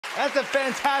That's a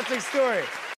fantastic story.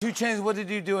 2 Chainz, what did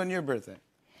you do on your birthday?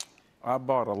 I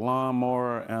bought a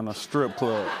lawnmower and a strip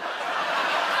club.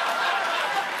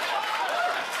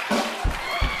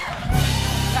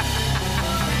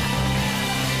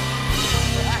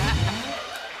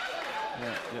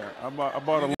 I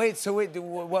bought a... Wait,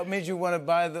 what made you want to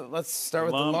buy the... Let's start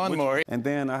with the lawnmower. And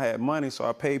then I had money, so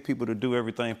I paid people to do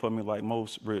everything for me like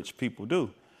most rich people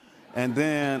do. And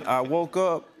then I woke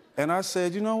up and I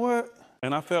said, you know what?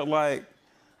 And I felt like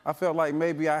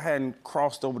maybe I hadn't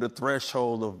crossed over the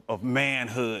threshold of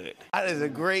manhood. That is a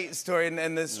great story.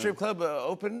 And the strip club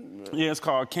open? Yeah, it's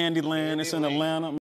called Candyland. It's in Atlanta.